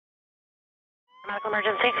Medical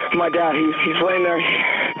emergency. My dad, he's laying there.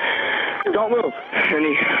 Don't move. And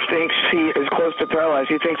he thinks he is close to paralyzed.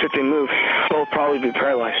 He thinks if they move, he'll probably be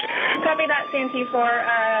paralyzed. Copy that,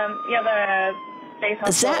 CNT4. You have a base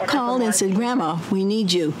hospital. Zach called and said, Grandma, we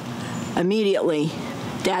need you immediately.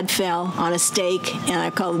 Dad fell on a stake, and I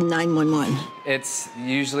called 911. It's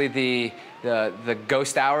usually the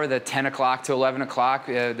ghost hour, the 10 o'clock to 11 o'clock,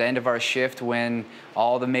 the end of our shift when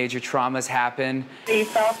all the major traumas happen. He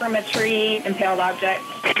fell from a tree, impaled object.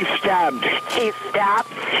 He's stabbed. He's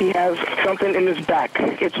stabbed? He has something in his back.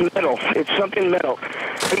 It's metal. It's something metal.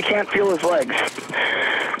 He can't feel his legs.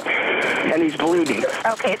 And he's bleeding.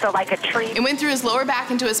 Okay, so like a tree. It went through his lower back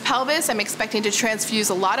into his pelvis. I'm expecting to transfuse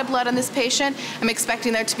a lot of blood on this patient. I'm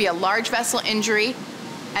expecting there to be a large vessel injury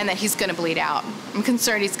and that he's going to bleed out. I'm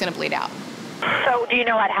concerned he's going to bleed out. So do you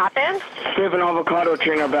know what happened? We have an avocado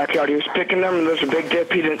tree in our backyard. He was picking them, and there's a big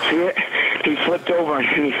dip. He didn't see it. He flipped over,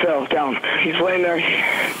 and he fell down. He's laying there.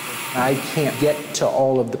 I can't get to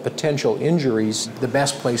all of the potential injuries. The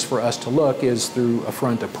best place for us to look is through a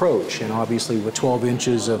front approach. And obviously with 12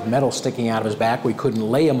 inches of metal sticking out of his back, we couldn't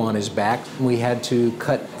lay him on his back. We had to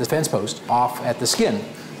cut the fence post off at the skin.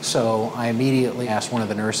 So I immediately asked one of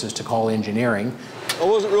the nurses to call engineering. I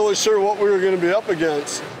wasn't really sure what we were going to be up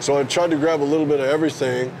against, so I tried to grab a little bit of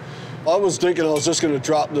everything. I was thinking I was just going to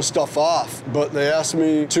drop this stuff off, but they asked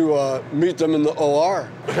me to meet them in the OR.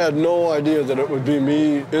 I had no idea that it would be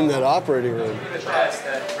me in that operating room.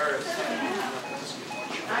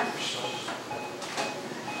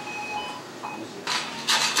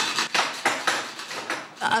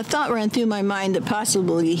 A thought ran through my mind that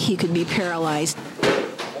possibly he could be paralyzed.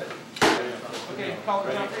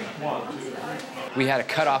 We had to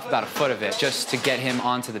cut off about a foot of it just to get him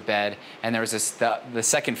onto the bed, and there was the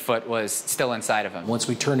second foot was still inside of him. Once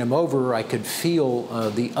we turned him over, I could feel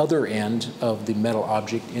the other end of the metal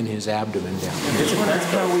object in his abdomen down. That's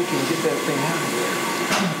how we can get that thing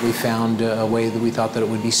out. We found a way that we thought that it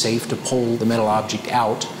would be safe to pull the metal object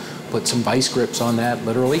out, put some vice grips on that,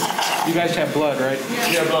 literally. You guys have blood, right?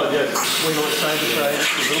 Yeah, blood, yes. We go side to side a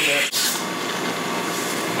little bit.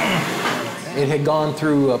 It had gone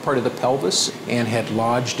through a part of the pelvis and had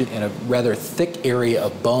lodged in a rather thick area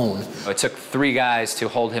of bone. It took 3 guys to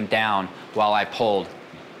hold him down while I pulled.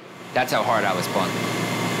 That's how hard I was pulling.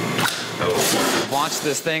 Launched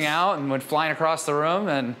this thing out and went flying across the room,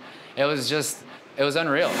 and it was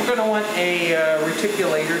unreal. We're going to want a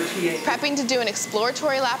reticulator TA. Prepping to do an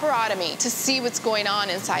exploratory laparotomy to see what's going on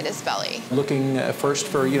inside his belly. Looking first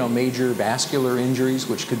for, major vascular injuries,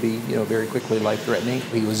 which could be, very quickly life-threatening.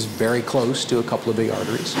 He was very close to a couple of big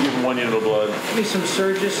arteries. Give him 1 unit of blood. Give me some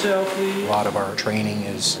Surgicel, please. A lot of our training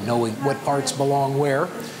is knowing what parts belong where,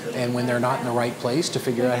 and when they're not in the right place, to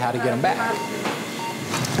figure out how to get them back.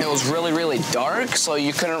 It was really, really dark, so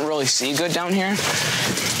you couldn't really see good down here.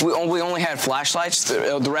 We only had flashlights.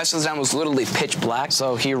 The rest of the time was literally pitch black,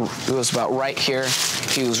 so it was about right here.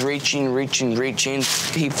 He was reaching.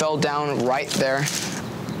 He fell down right there.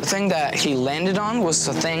 The thing that he landed on was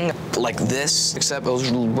the thing like this, except it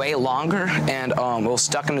was way longer, and it was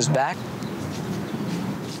stuck in his back.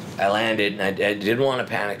 I landed, and I didn't want to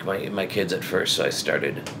panic my kids at first, so I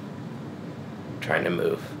started trying to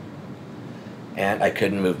move. And I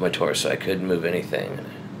couldn't move my torso, I couldn't move anything.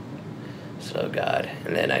 So God,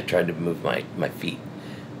 and then I tried to move my feet,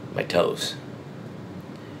 my toes.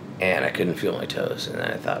 And I couldn't feel my toes, and then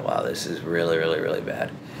I thought, wow, this is really, really, really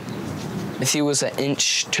bad. If he was an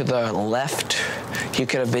inch to the left, he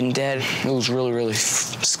could have been dead. It was really, really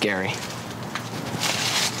scary.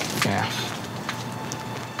 Yeah.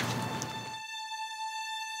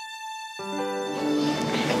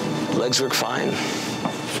 Legs work fine.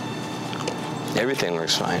 Everything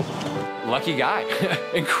works fine. Lucky guy.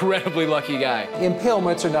 Incredibly lucky guy.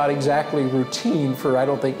 Impalements are not exactly routine for, I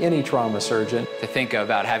don't think, any trauma surgeon. To think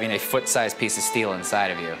about having a foot-sized piece of steel inside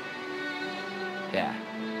of you. Yeah.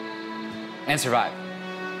 And survive.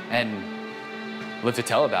 And live to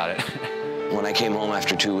tell about it. When I came home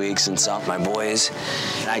after 2 weeks and saw my boys,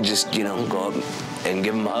 I just, go up and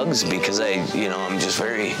give them hugs because I'm just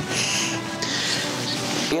very,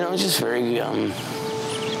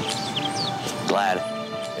 glad.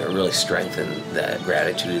 It really strengthened that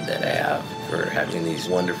gratitude that I have for having these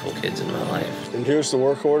wonderful kids in my life. And here's the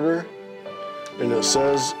work order, and it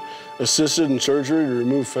says, assisted in surgery to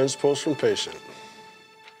remove fence post from patient.